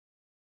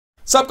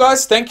Sup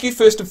guys, thank you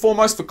first and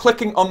foremost for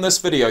clicking on this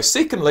video.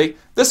 Secondly,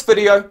 this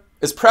video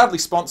is proudly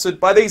sponsored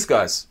by these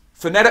guys,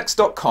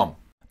 Fanatics.com.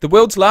 The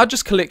world's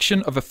largest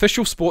collection of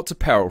official sports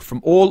apparel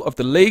from all of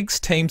the leagues,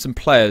 teams and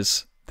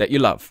players that you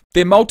love.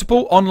 Their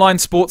multiple online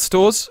sports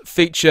stores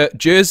feature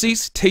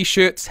jerseys,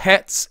 t-shirts,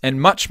 hats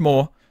and much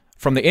more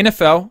from the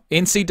NFL,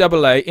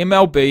 NCAA,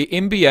 MLB,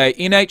 NBA,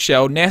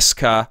 NHL,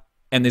 NASCAR,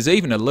 and there's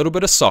even a little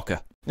bit of soccer.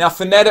 Now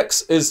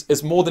Fanatics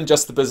is more than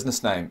just the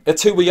business name.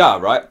 It's who we are,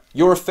 right?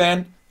 You're a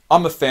fan,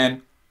 I'm a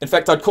fan. In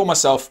fact, I'd call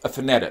myself a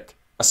fanatic,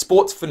 a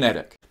sports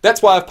fanatic.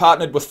 That's why I've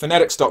partnered with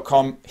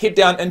Fanatics.com. Head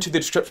down into the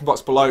description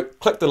box below,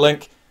 click the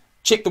link,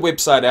 check the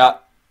website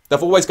out.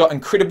 They've always got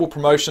incredible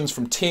promotions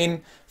from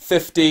 10,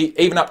 50,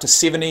 even up to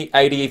 70,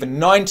 80, even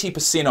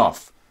 90%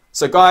 off.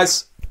 So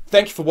guys,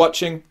 thank you for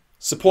watching,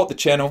 support the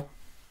channel,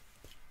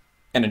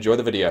 and enjoy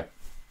the video.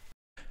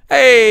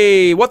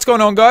 Hey, what's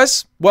going on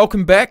guys?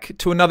 Welcome back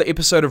to another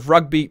episode of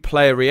Rugby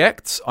Player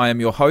Reacts. I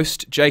am your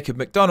host, Jacob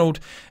McDonald,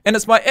 and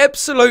it's my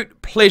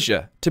absolute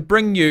pleasure to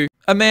bring you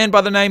a man by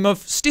the name of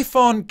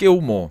STEPHON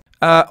Gilmore.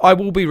 I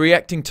will be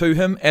reacting to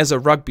him as a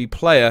rugby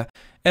player.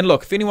 And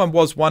look, if anyone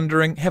was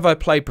wondering, have I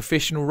played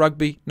professional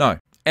rugby? No.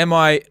 Am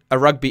I a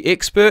rugby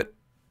expert?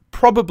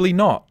 Probably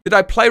not. Did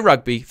I play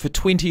rugby for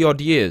 20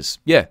 odd years?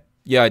 Yeah,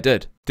 I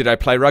did. Did I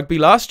play rugby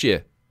last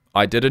year?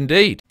 I did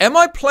indeed. Am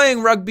I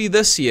playing rugby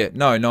this year?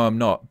 No, I'm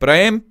not. But I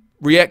am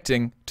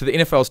reacting to the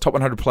NFL's top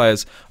 100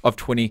 players of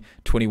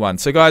 2021.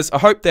 So guys, I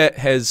hope that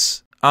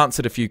has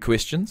answered a few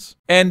questions.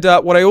 And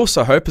what I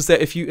also hope is that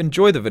if you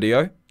enjoy the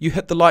video, you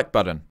hit the like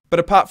button. But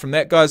apart from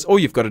that guys, all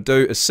you've got to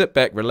do is sit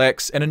back,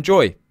 relax and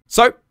enjoy.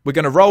 So we're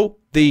going to roll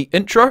the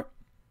intro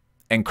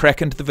and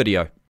crack into the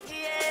video.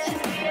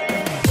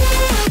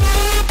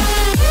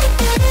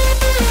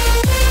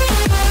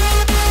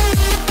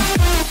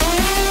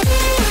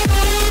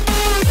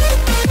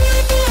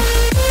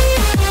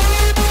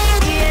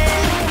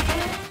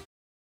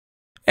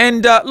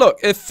 And look,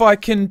 if I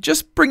can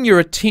just bring your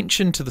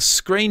attention to the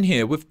screen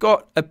here, we've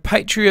got a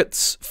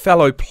Patriots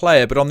fellow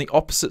player, but on the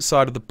opposite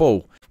side of the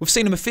ball. We've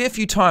seen him a fair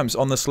few times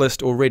on this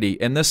list already,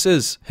 and this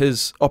is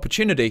his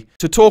opportunity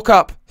to talk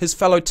up his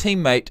fellow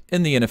teammate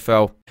in the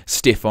NFL,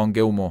 STEPHON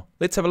Gilmore.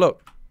 Let's have a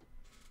look.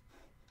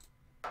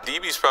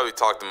 DB's probably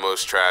talked the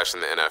most trash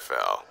in the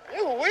NFL.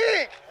 You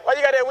weak. Why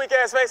you got that weak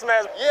ass face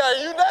mask?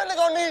 Yeah, you definitely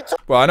gonna need to.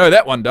 Well, I know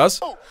that one does.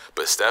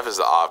 But Steph is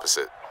the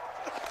opposite.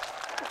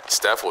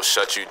 Steph will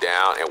shut you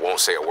down and won't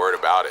say a word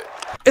about it.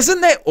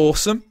 Isn't that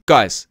awesome?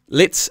 Guys,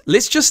 let's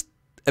just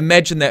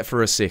imagine that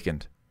for a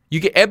second. You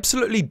get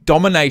absolutely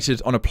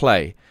dominated on a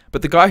play,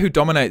 but the guy who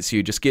dominates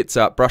you just gets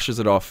up, brushes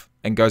it off,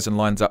 and goes and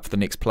lines up for the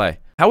next play.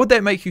 How would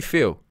that make you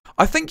feel?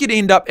 I think you'd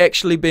end up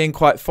actually being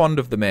quite fond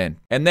of the man,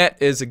 and that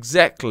is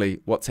exactly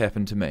what's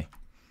happened to me.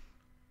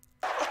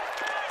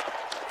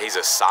 He's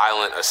a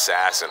silent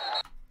assassin.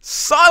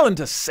 Silent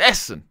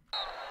assassin?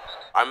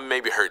 I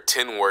maybe heard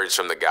 10 words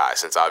from the guy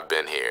since I've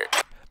been here.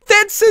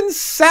 That's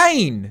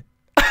insane!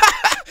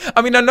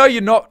 I mean, I know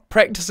you're not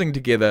practicing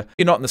together,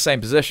 you're not in the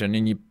same position,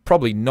 and you're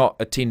probably not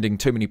attending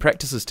too many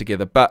practices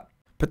together, but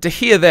to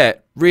hear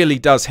that really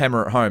does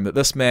hammer it home that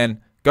this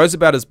man goes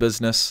about his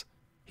business,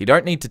 he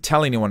don't need to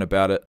tell anyone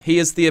about it. He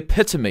is the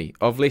epitome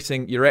of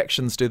letting your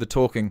actions do the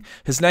talking.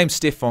 His name's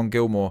STEPHON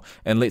Gilmore,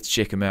 and let's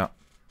check him out.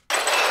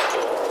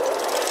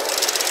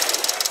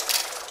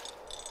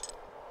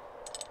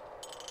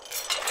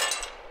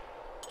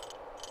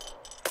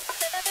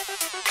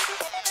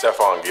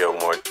 STEPHON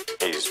Gilmore,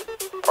 he's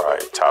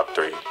probably top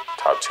 3,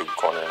 top 2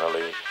 corner in the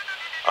league,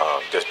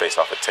 just based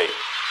off of tape.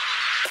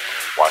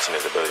 Watching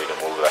his ability to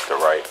move left to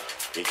right.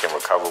 He can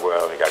recover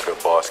well, he got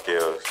good ball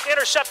skills.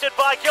 Intercepted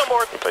by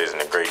Gilmore. He plays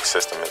in a great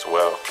system as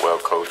well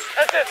coached.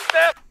 That's it,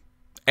 Steph.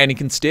 And he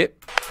can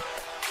step.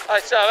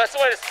 Nice job, that's the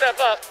way to step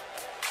up.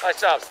 Nice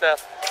job,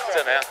 Steph.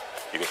 That's it, man.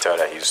 You can tell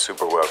that he's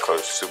super well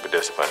coached, super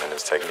disciplined in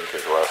his technique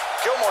as well.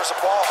 Gilmore's a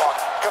ball hawk.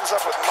 Comes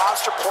up with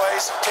monster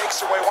plays,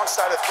 takes away one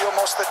side of the field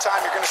most of the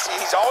time. You're going to see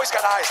he's always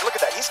got eyes. Look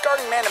at that. He's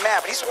guarding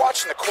man-to-man, but he's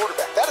watching the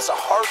quarterback. That is a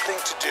hard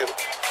thing to do.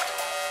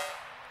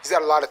 He's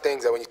got a lot of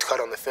things that when you cut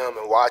on the film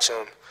and watch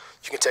him,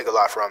 you can take a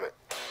lot from it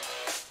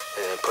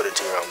and put it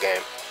into your own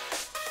game.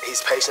 He's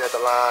patient at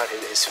the line,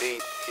 his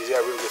feet. He's got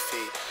really good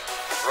feet.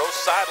 Throws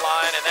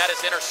sideline, and that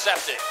is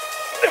intercepted.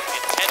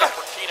 Intended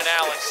for Keenan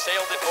Allen,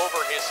 sailed it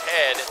over his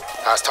head.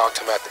 I was talking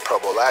to him at the Pro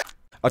Bowl last.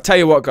 I'll tell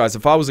you what, guys,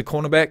 if I was a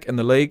cornerback in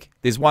the league,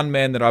 there's one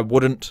man that I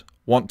wouldn't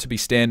want to be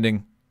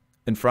standing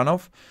in front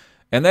of,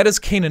 and that is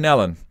Keenan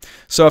Allen.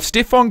 So if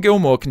STEPHON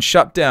Gilmore can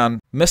shut down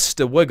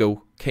Mr.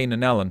 Wiggle,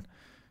 Keenan Allen,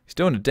 he's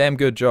doing a damn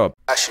good job.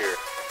 Last year,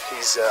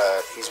 he's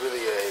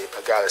really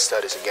a guy that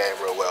studies the game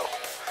real well.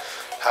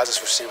 Has his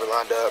receiver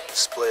lined up,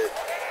 split.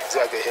 He's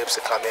got good hips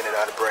to come in and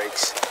out of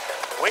breaks.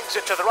 Wings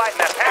it to the right,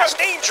 and that pass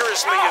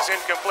dangerously is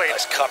incomplete.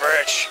 Nice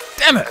coverage.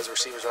 Damn it! As the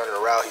receiver's running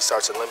a route, he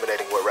starts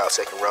eliminating what routes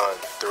they can run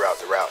throughout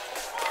the route.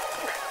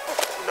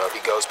 You know, if he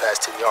goes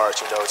past 10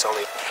 yards, you know it's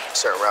only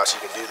certain routes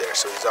you can do there.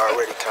 So he's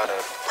already kind of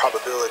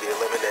probability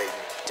eliminating.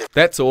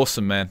 That's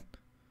awesome, man.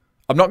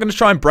 I'm not going to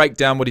try and break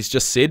down what he's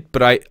just said,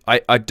 but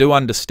I do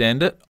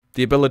understand it.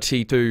 the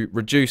ability to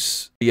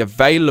reduce the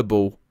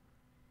available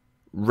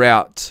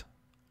route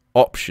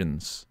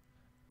options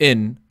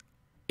in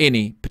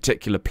any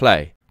particular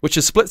play, which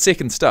is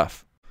split-second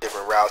stuff.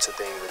 Different routes and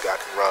things the guy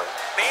can run.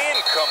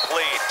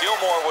 Incomplete.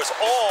 Gilmore was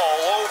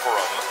all over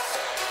him.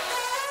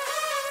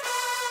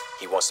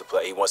 He wants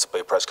to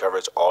play press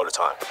coverage all the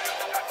time.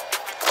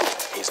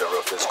 He's a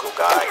real physical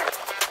guy.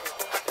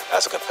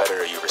 As a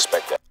competitor, you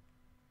respect that.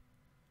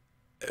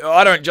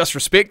 I don't just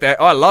respect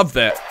that, I love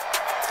that.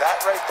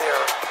 That right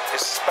there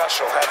is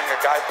special, having a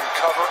guy who can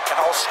cover and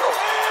also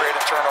create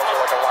a turnover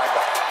like a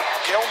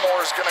linebacker.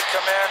 Gilmore is going to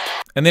come in.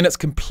 And then it's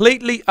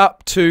completely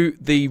up to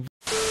the...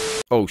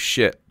 Oh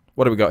shit,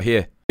 what do we got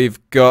here?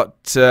 We've got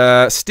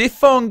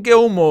STEPHON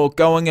Gilmore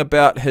going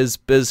about his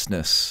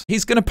business.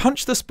 He's going to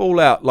punch this ball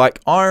out like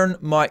Iron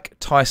Mike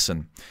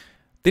Tyson.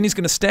 Then he's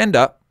going to stand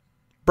up,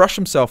 brush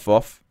himself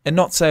off, and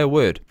not say a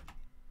word.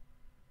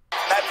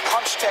 That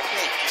punch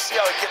technique, you see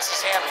how he gets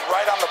his hand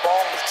right on the ball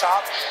on the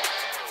top?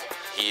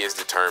 He is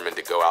determined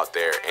to go out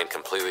there and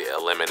completely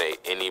eliminate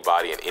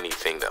anybody and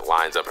anything that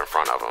lines up in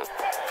front of him.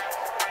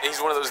 He's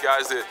one of those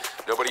guys that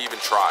nobody even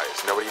tries,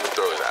 nobody even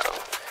throws at him.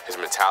 His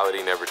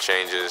mentality never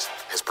changes,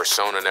 his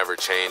persona never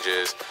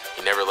changes,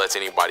 he never lets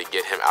anybody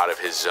get him out of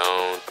his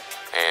zone,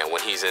 and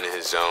when he's in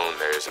his zone,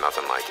 there's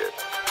nothing like it.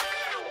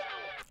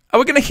 Are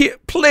we going to hear,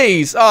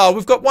 please? Oh,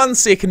 we've got 1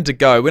 second to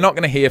go. We're not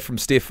going to hear from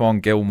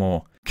STEPHON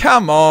Gilmore.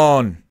 Come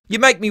on. You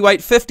make me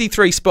wait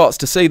 53 spots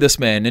to see this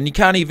man, and you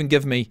can't even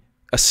give me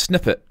a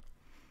snippet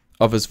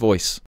of his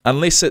voice,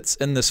 unless it's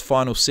in this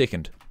final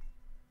second.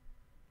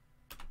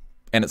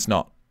 And it's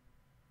not.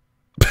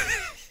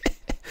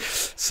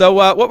 So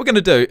what we're going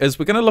to do is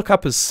we're going to look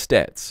up his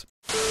stats.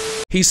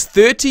 He's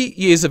 30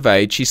 years of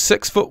age. He's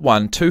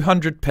 6'1",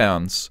 200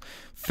 pounds.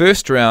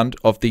 First round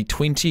of the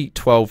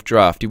 2012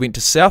 draft. He went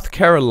to South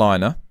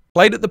Carolina,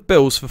 played at the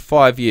Bills for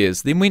 5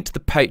 years, then went to the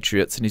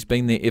Patriots, and he's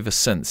been there ever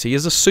since. He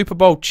is a Super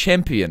Bowl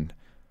champion,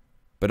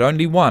 but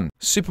only one.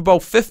 Super Bowl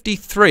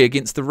 53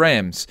 against the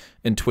Rams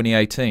in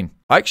 2018.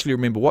 I actually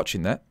remember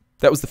watching that.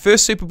 That was the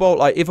first Super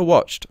Bowl I ever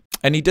watched.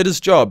 And he did his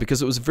job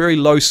because it was a very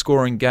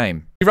low-scoring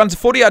game. He runs a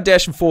 40-yard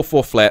dash and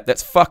 4.4 flat.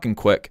 That's fucking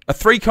quick. A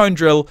 3-cone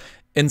drill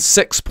in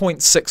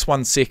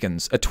 6.61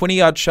 seconds. A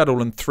 20-yard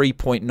shuttle in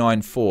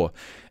 3.94.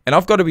 And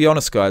I've got to be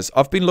honest, guys.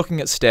 I've been looking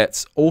at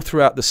stats all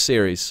throughout the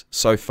series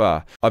so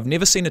far. I've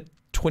never seen a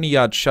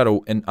 20-yard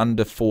shuttle in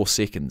under 4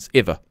 seconds,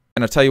 ever.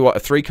 And I tell you what, a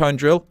 3-cone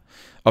drill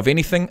of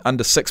anything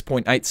under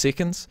 6.8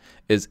 seconds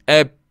is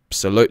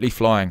absolutely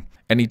flying.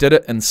 And he did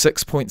it in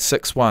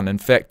 6.61. In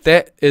fact,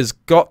 that has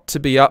got to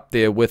be up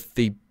there with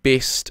the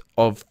best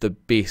of the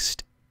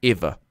best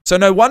ever. So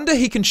no wonder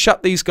he can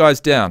shut these guys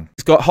down.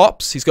 He's got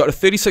hops, he's got a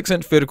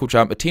 36-inch vertical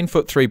jump, a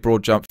 10'3"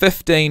 broad jump,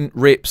 15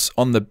 reps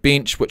on the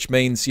bench, which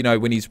means, you know,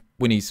 when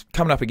he's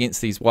coming up against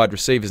these wide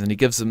receivers and he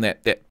gives them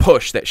that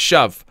push, that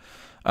shove.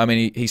 I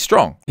mean, he's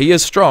strong. He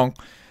is strong,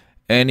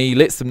 and he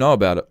lets them know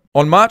about it.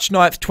 On March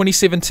 9th,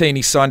 2017,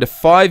 he signed a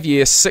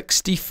 5-year,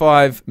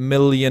 $65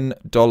 million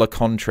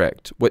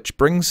contract, which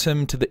brings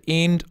him to the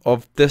end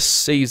of this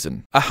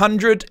season.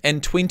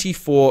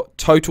 124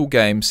 total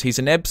games. He's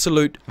an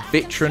absolute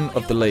veteran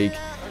of the league.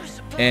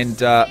 And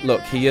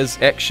look, he is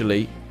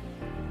actually,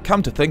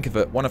 come to think of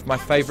it, one of my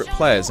favourite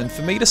players. And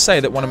for me to say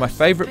that one of my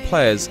favourite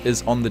players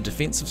is on the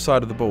defensive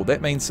side of the ball,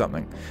 that means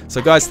something.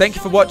 So guys, thank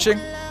you for watching.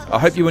 I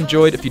hope you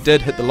enjoyed. If you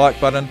did, hit the like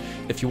button.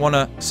 If you want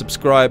to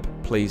subscribe,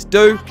 please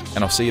do.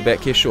 And I'll see you back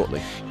here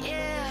shortly.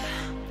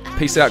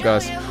 Peace out,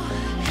 guys.